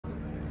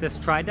This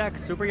tri-deck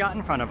super yacht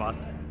in front of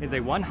us is a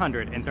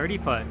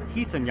 130-foot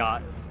Heesen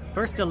yacht,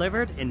 first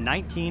delivered in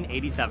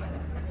 1987.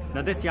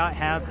 Now this yacht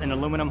has an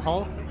aluminum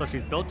hull, so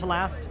she's built to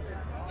last.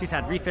 She's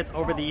had refits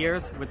over the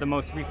years, with the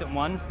most recent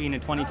one being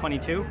in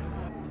 2022.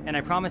 And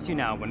I promise you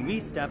now, when we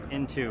step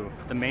into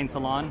the main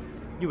salon,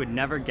 you would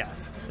never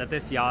guess that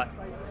this yacht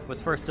was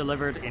first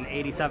delivered in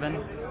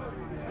 '87.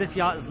 This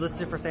yacht is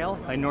listed for sale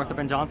by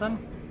Northrop & Johnson.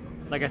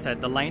 Like I said,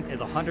 the length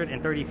is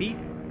 130 feet,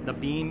 the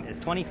beam is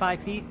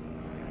 25 feet,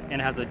 and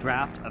it has a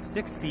draft of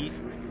 6 feet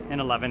and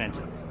 11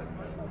 inches.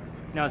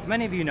 Now, as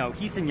many of you know,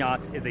 Heesen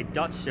Yachts is a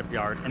Dutch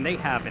shipyard, and they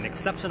have an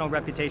exceptional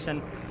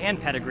reputation and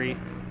pedigree.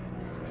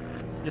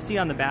 You'll see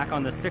on the back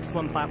on this fixed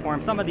slim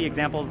platform some of the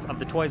examples of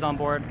the toys on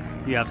board.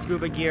 You have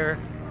scuba gear,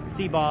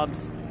 sea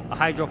bobs, a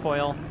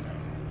hydrofoil,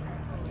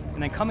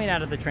 and then coming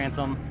out of the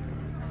transom,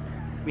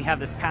 we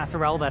have this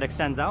passerelle that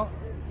extends out,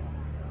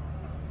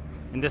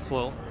 and this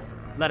will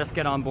let us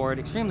get on board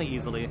extremely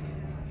easily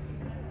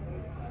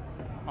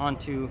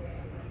onto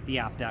the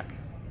aft deck.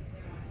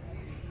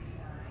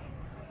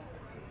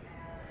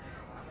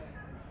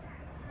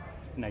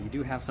 Now you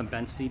do have some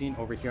bench seating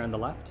over here on the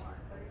left,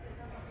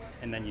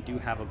 and then you do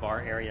have a bar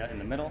area in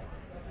the middle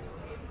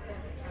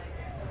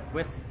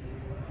with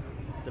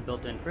the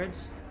built-in fridge,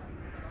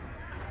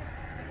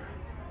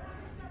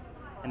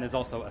 and there's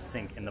also a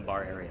sink in the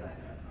bar area.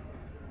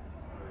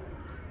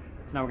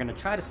 So now we're going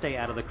to try to stay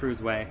out of the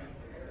cruise way,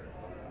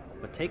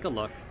 but take a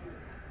look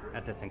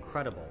at this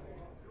incredible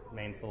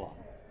main salon.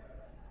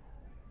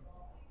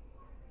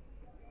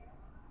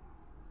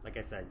 Like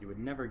I said, you would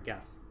never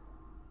guess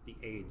the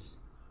age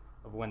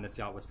of when this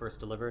yacht was first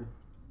delivered.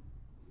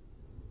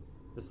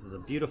 This is a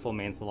beautiful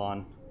main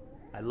salon.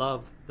 I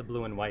love the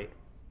blue and white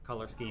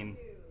color scheme.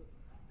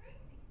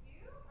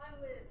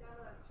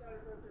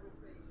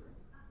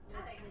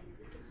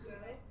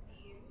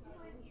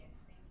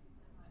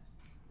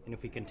 And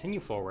if we continue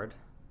forward,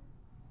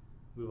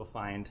 we will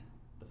find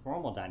the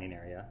formal dining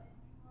area.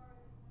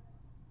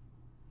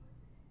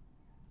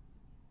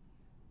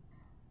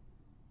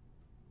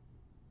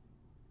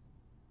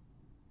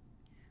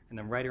 And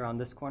then right around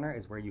this corner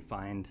is where you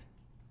find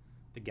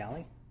the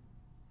galley.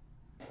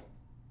 So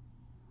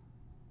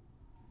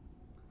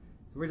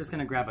we're just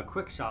gonna grab a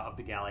quick shot of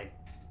the galley.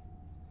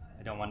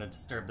 I don't want to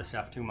disturb the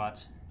chef too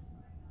much.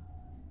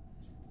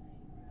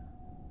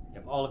 You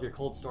have all of your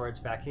cold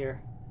storage back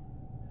here.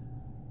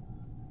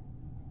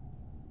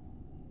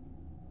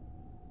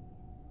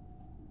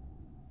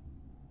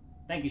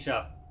 Thank you,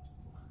 chef.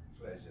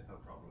 Pleasure, no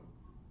problem.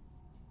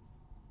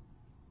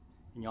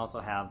 And you also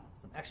have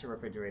some extra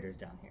refrigerators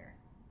down here.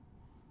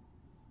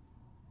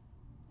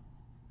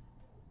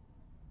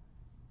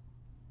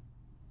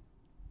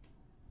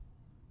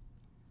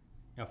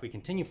 Now if we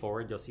continue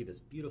forward, you'll see this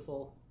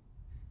beautiful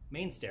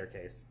main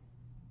staircase.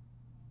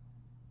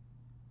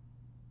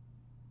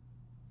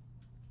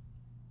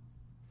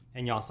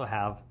 And you also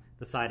have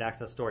the side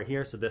access door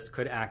here, so this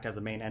could act as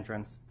a main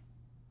entrance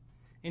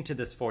into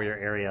this foyer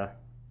area.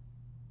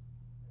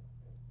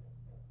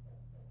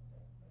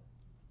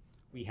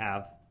 We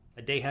have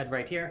a day head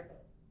right here.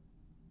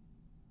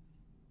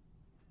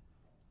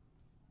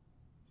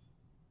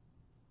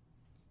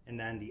 And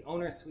then the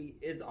owner's suite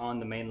is on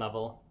the main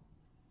level.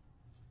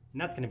 And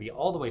that's going to be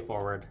all the way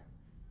forward,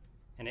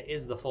 and it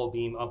is the full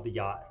beam of the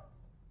yacht.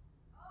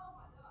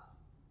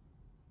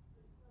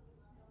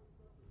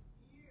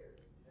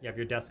 You have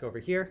your desk over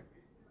here,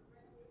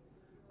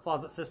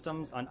 closet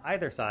systems on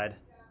either side,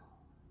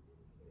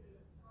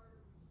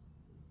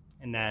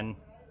 and then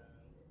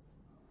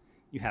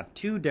you have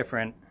two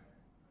different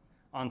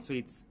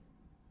en-suites.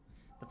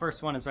 The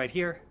first one is right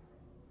here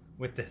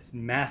with this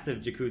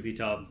massive jacuzzi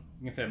tub.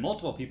 You can fit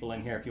multiple people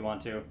in here if you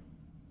want to.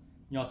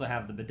 You also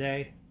have the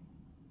bidet,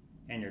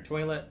 and your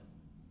toilet,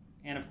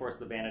 and of course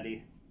the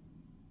vanity.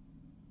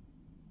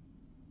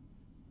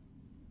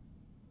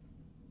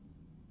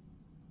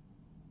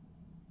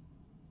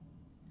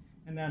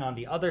 And then on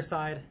the other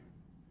side,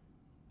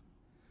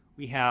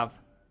 we have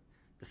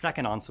the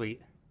second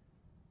ensuite,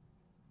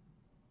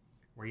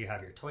 where you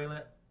have your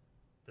toilet,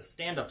 the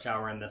stand-up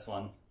shower in this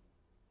one,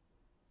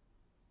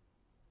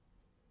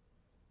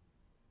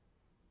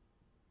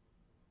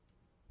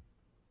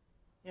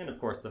 and of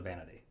course the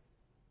vanity.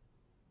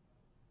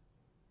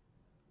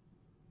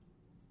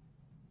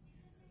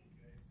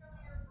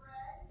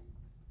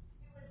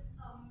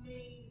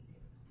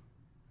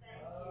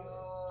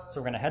 So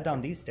we're going to head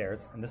down these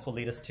stairs, and this will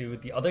lead us to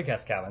the other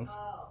guest cabins.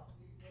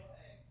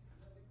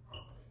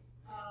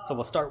 So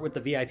we'll start with the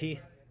VIP.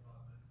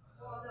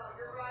 Well, no,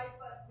 you're right,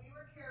 but we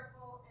were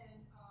careful, and it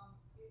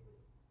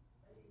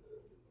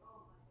was, oh my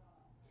God.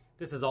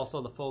 This is also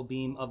the full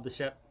beam of the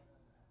ship.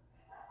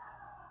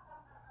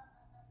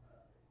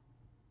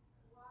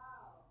 Wow,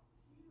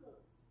 she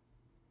looks.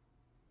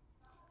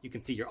 You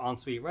can see your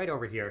ensuite right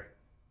over here.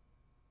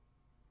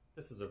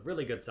 This is a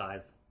really good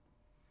size.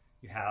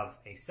 You have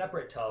a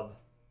separate tub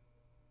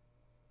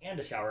and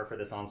a shower for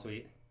this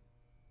ensuite.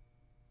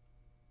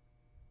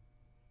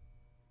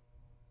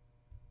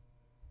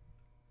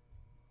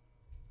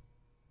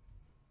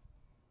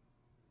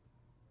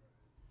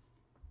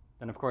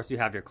 Then of course you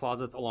have your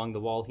closets along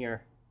the wall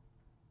here.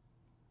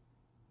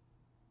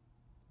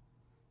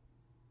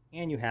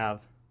 And you have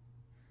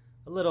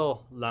a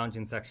little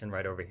lounging section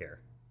right over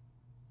here.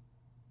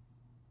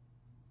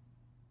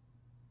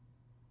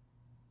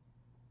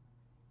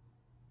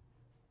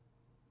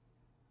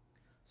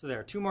 So there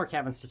are 2 more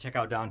cabins to check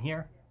out down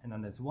here, and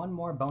then there's one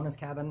more bonus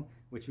cabin,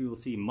 which we will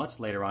see much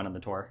later on in the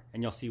tour,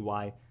 and you'll see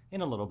why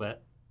in a little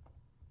bit.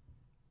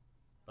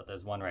 But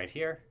there's one right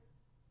here.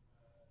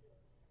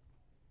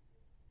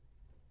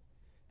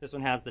 This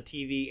one has the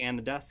TV and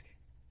the desk.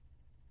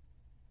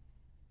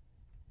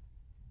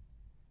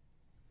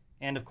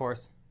 And of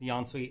course, the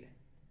ensuite.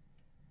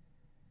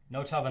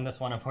 No tub in this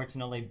one,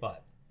 unfortunately,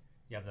 but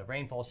you have the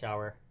rainfall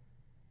shower,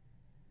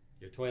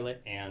 your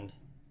toilet, and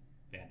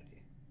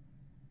vanity.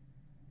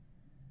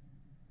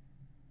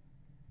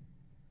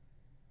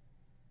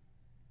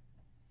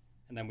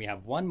 And then we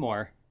have one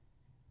more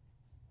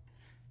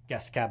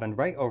guest cabin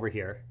right over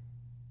here.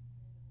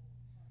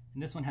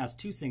 And this one has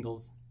 2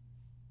 singles.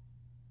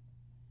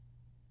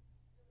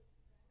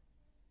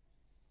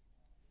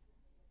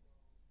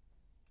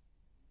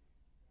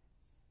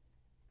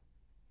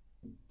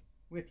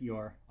 With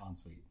your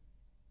ensuite.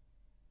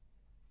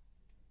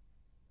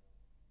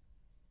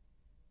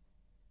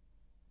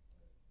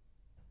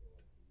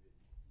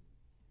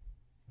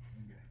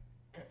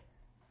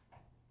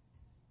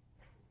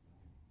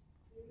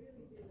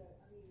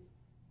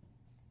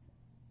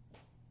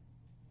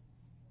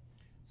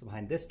 So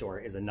behind this door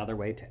is another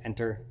way to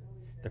enter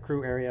the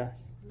crew area.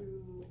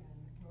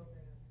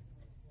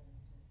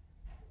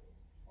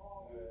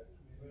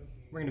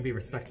 We're going to be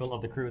respectful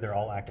of the crew. They're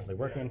all actively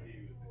working.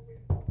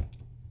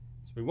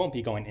 So we won't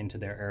be going into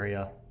their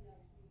area.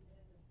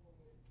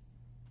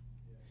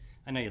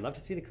 I know you love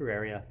to see the crew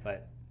area,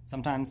 but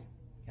sometimes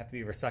you have to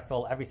be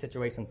respectful. Every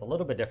situation's a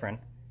little bit different.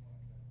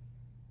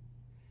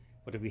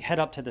 But if we head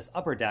up to this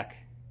upper deck,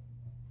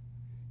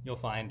 you'll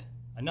find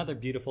another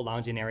beautiful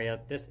lounging area.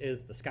 This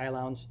is the Sky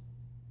Lounge.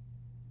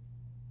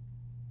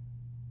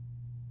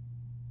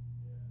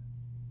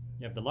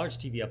 You have the large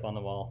TV up on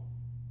the wall.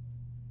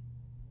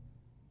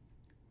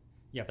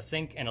 You have a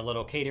sink and a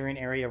little catering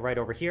area right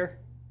over here.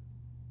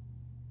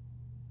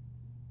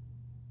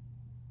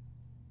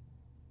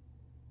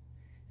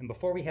 And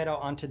before we head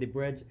out onto the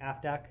bridge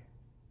aft deck,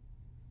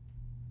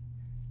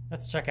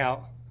 let's check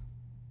out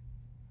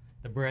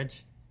the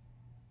bridge.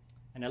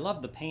 And I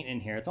love the paint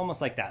in here. It's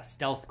almost like that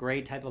stealth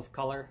gray type of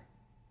color.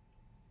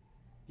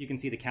 You can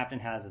see the captain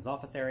has his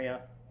office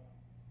area.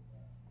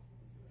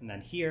 And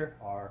then here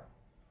are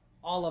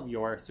all of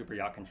your super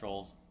yacht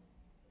controls.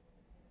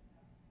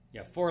 You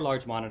have 4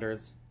 large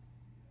monitors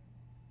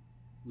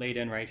laid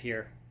in right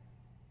here.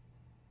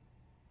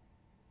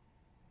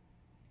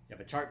 You have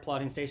a chart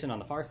plotting station on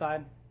the far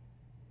side.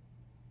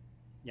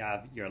 You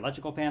have your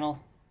electrical panel.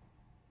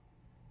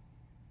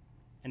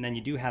 And then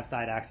you do have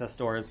side access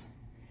doors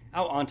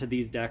out onto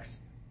these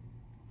decks.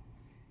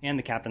 And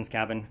the captain's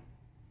cabin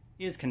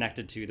is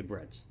connected to the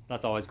bridge. So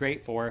that's always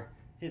great for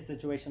his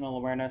situational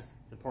awareness.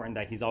 It's important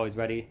that he's always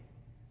ready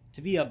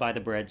to be up by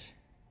the bridge.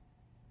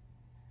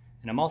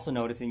 And I'm also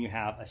noticing you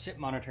have a ship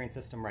monitoring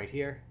system right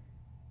here.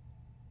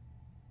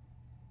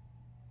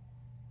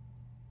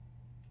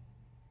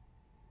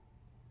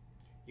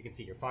 You can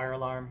see your fire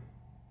alarm.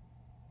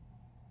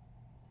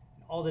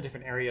 All the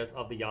different areas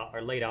of the yacht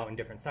are laid out in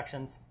different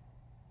sections.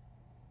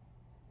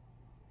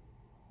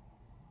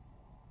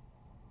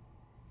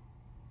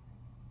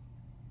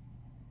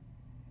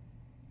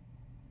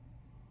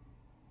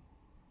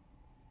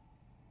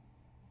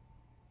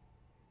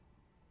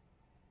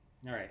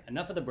 All right,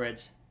 enough of the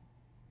bridge.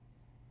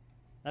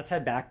 Let's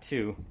head back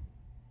to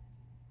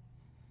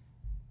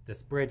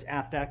this bridge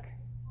aft deck.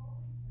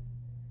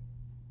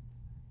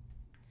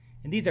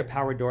 And these are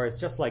power doors,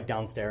 just like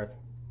downstairs.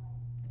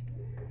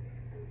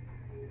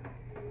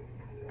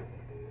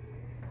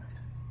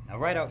 Now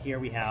right out here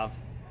we have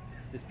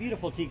this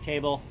beautiful teak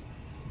table,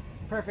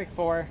 perfect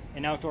for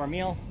an outdoor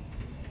meal.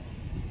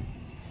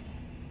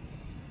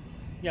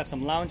 You have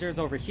some loungers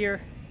over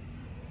here.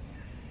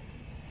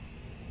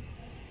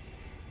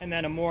 And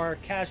then a more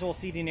casual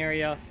seating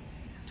area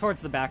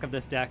towards the back of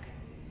this deck.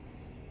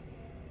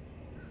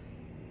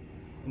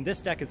 And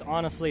this deck is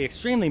honestly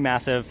extremely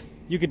massive.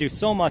 You could do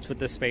so much with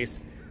this space,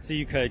 so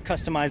you could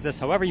customize this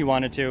however you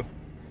wanted to.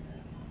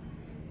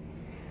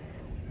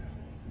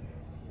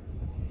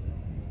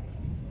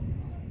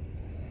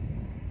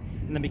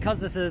 And then because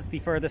this is the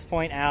furthest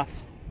point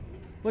aft,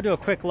 we'll do a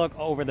quick look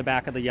over the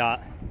back of the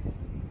yacht.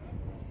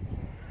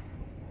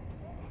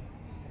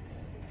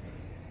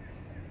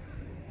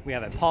 We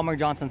have a Palmer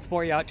Johnson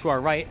sport yacht to our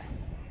right,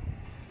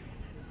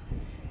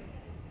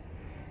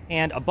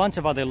 and a bunch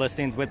of other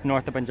listings with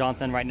Northrop &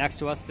 Johnson right next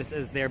to us. This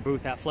is their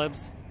booth at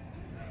Flibs.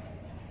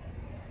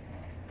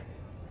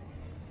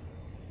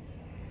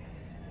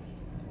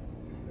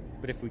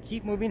 But if we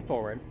keep moving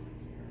forward,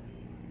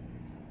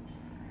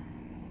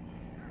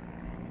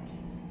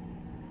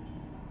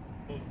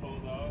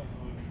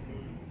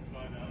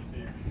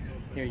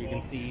 here you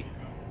can see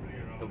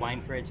the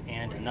wine fridge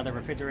and another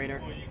refrigerator.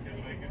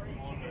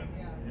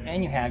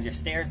 and you have your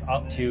stairs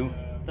up to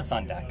the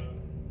sun deck.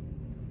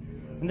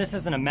 And this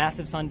isn't a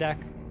massive sun deck,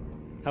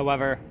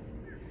 however,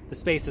 the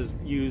space is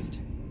used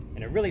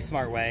in a really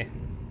smart way.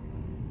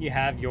 You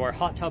have your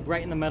hot tub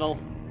right in the middle.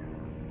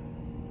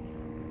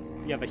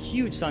 You have a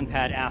huge sun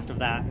pad aft of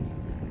that.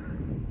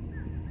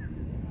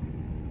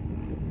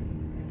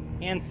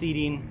 And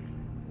seating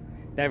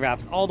that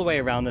wraps all the way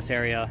around this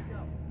area,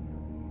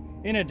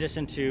 in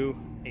addition to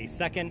a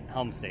second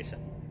helm station.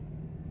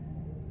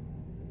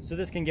 So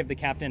this can give the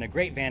captain a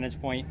great vantage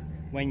point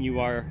when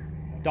you are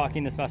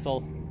docking this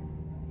vessel.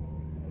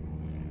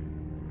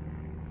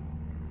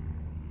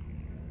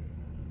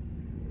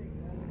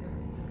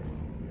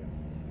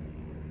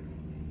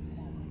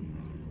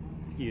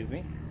 Excuse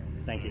me.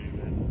 Thank you.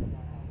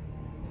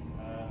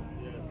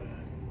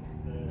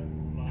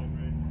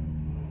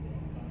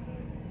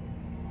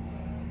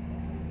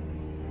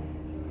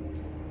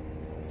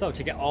 So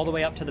to get all the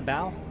way up to the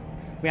bow,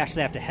 we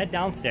actually have to head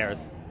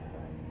downstairs,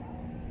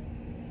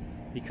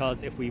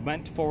 because if we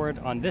went forward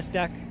on this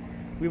deck,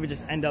 we would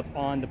just end up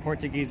on the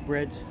Portuguese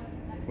bridge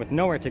with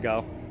nowhere to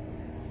go.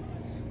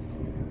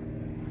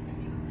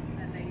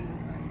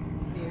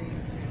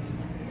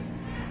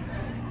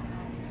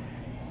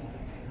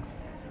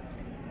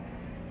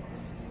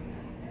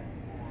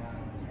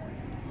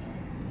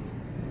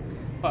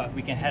 But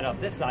we can head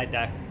up this side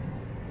deck.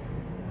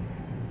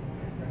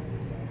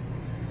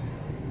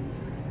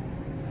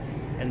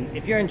 And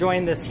if you're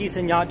enjoying this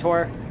Heesen yacht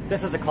tour,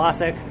 this is a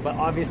classic, but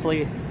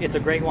obviously it's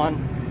a great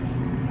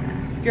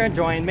one. If you're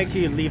enjoying, make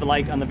sure you leave a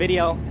like on the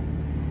video.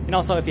 And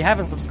also, if you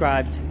haven't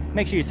subscribed,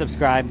 make sure you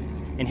subscribe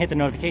and hit the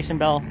notification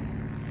bell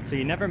so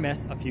you never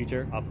miss a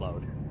future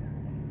upload.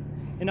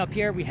 And up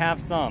here we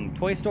have some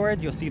toy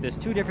storage. You'll see there's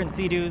two different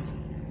Sea-Doos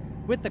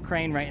with the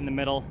crane right in the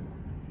middle.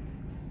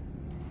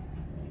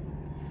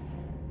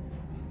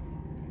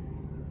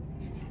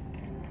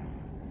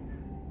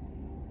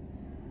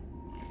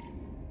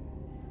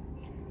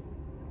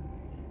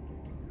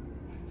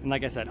 And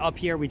like I said, up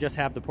here we just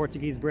have the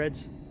Portuguese bridge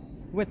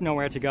with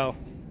nowhere to go.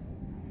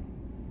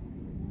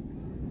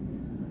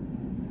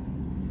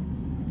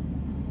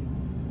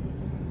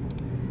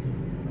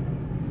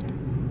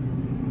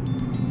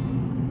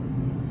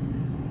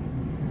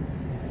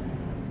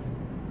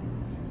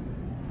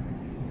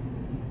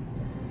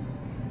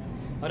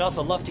 I'd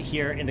also love to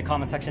hear in the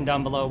comment section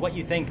down below what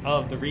you think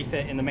of the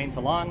refit in the main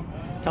salon.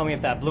 Tell me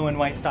if that blue and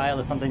white style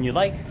is something you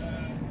like.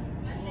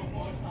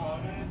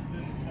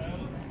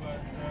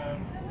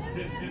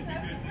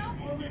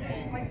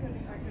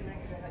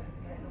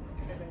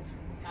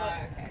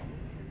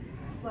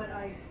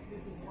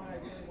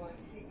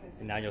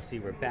 And now you'll see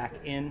we're back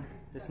in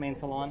this main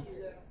salon.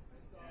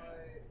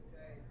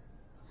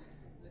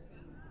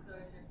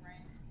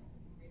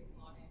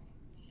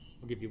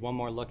 We'll give you one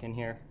more look in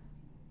here.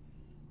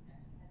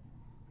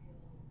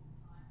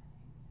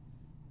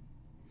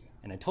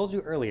 And I told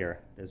you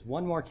earlier, there's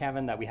one more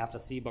cabin that we have to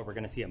see, but we're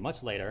going to see it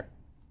much later.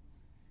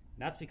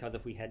 And that's because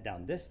if we head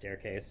down this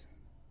staircase,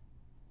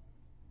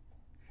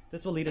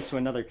 this will lead us to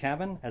another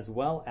cabin as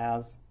well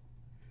as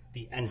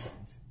the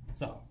engines.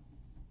 So,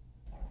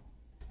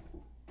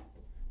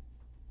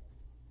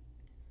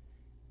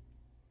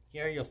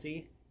 here you'll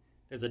see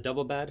there's a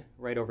double bed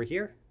right over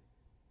here.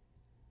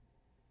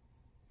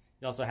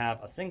 You also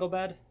have a single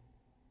bed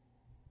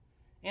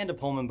and a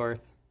Pullman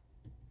berth.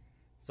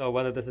 So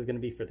whether this is going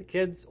to be for the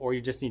kids or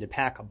you just need to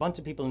pack a bunch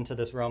of people into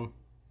this room,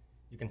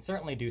 you can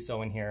certainly do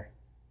so in here.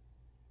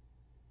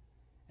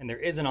 And there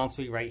is an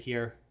ensuite right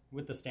here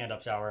with the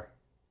stand-up shower.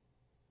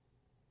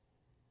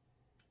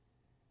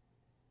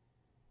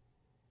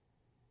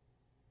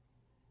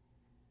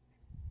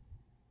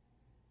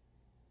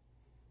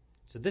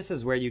 So this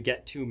is where you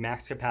get to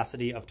max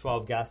capacity of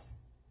 12 guests.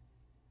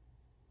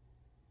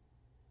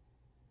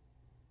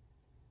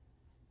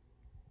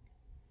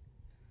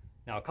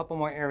 Now a couple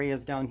more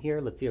areas down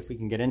here. Let's see if we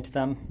can get into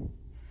them.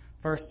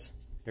 First,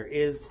 there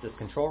is this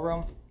control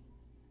room.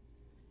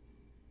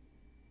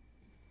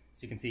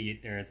 So you can see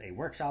there is a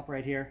workshop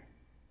right here.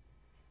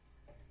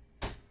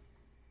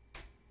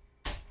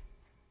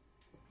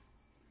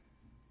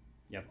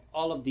 You have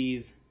all of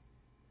these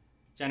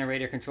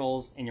generator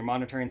controls in your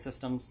monitoring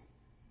systems.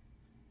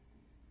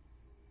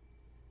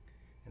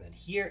 And then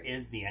here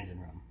is the engine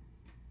room.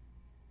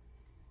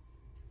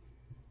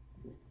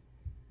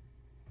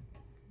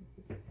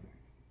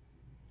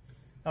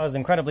 That was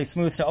incredibly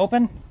smooth to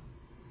open.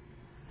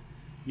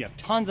 You have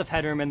tons of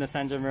headroom in this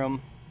engine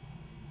room.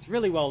 It's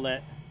really well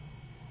lit.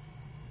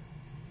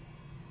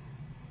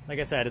 Like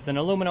I said, it's an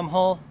aluminum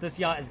hull. This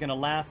yacht is going to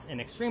last an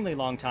extremely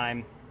long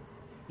time.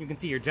 You can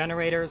see your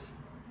generators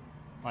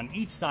on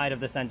each side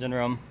of this engine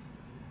room.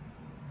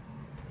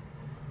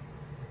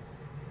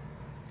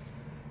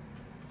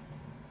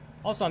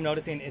 Also, I'm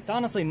noticing it's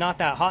honestly not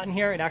that hot in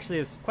here. It actually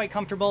is quite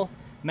comfortable.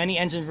 Many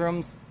engine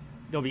rooms,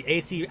 there'll be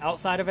AC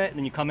outside of it, and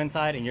then you come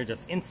inside and you're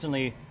just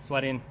instantly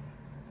sweating.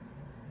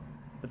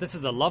 But this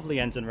is a lovely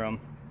engine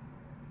room.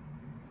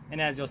 And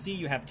as you'll see,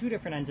 you have two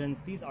different engines.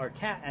 These are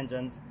CAT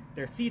engines.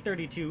 They're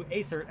C32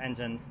 ACERT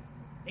engines,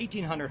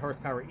 1,800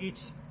 horsepower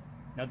each.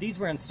 Now these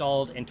were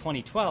installed in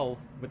 2012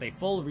 with a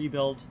full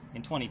rebuild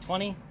in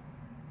 2020.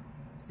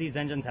 So these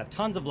engines have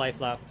tons of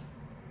life left.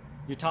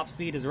 Your top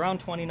speed is around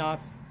 20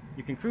 knots.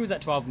 You can cruise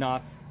at 12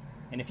 knots.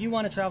 And if you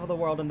want to travel the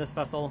world in this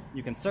vessel,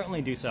 you can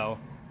certainly do so,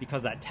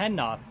 because at 10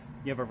 knots,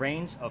 you have a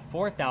range of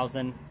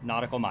 4,000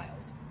 nautical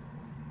miles.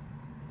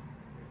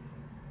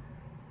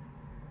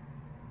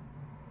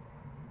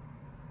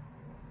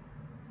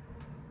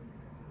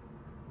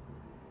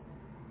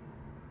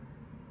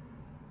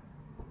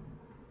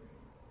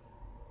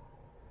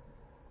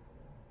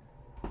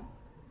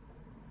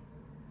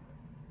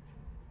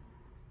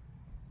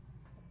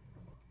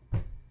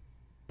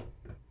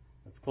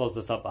 Let's close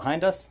this up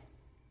behind us.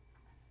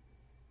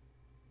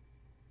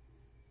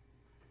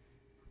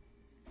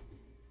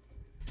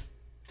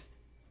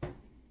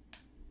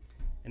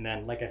 And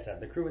then, like I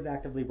said, the crew is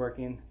actively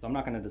working, so I'm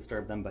not going to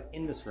disturb them, but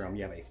in this room,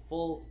 you have a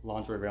full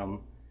laundry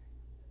room.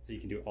 So you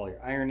can do all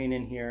your ironing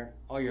in here,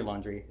 all your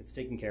laundry. It's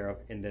taken care of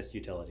in this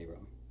utility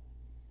room.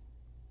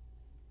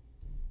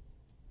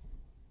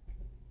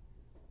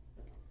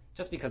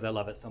 Just because I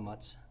love it so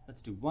much,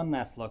 let's do one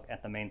last look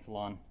at the main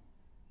salon.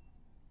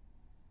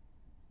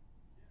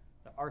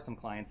 There are some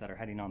clients that are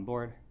heading on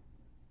board,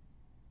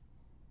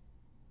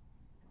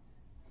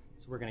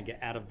 so we're going to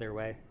get out of their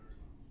way.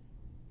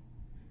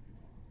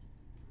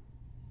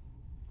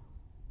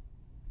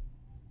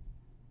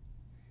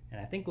 And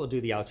I think we'll do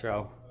the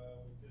outro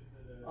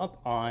up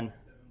on,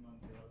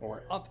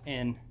 or up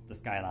in the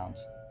Sky Lounge.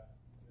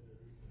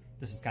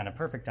 This is kind of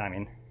perfect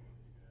timing.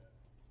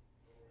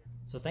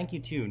 So thank you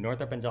to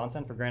Northrop &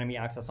 Johnson for granting me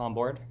access on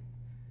board.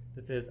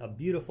 This is a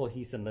beautiful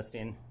Heesen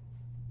listing.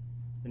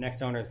 The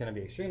next owner is going to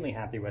be extremely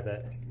happy with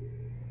it.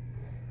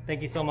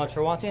 Thank you so much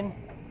for watching.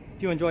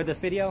 If you enjoyed this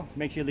video,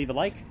 make sure you leave a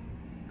like.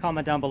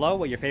 Comment down below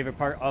what your favorite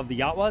part of the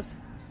yacht was.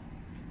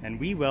 And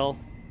we will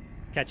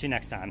catch you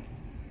next time.